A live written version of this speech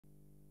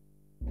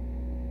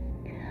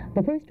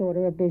The first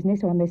order of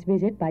business on this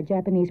visit by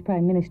Japanese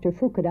Prime Minister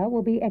Fukuda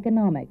will be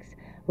economics.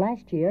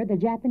 Last year, the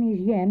Japanese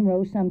yen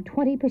rose some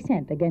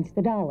 20% against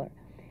the dollar.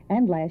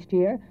 And last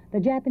year, the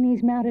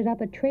Japanese mounted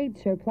up a trade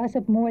surplus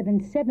of more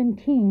than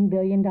 $17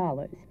 billion.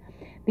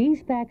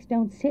 These facts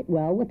don't sit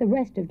well with the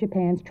rest of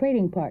Japan's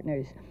trading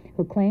partners,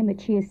 who claim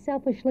that she is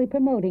selfishly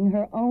promoting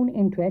her own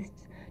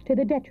interests to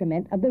the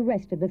detriment of the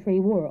rest of the free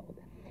world.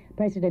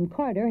 President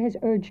Carter has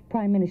urged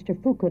Prime Minister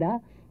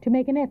Fukuda to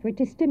make an effort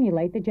to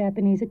stimulate the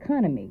Japanese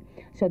economy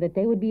so that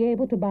they would be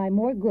able to buy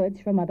more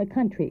goods from other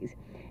countries,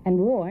 and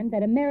warned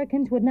that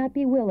Americans would not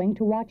be willing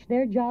to watch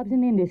their jobs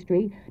and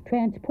industry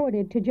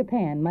transported to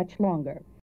Japan much longer.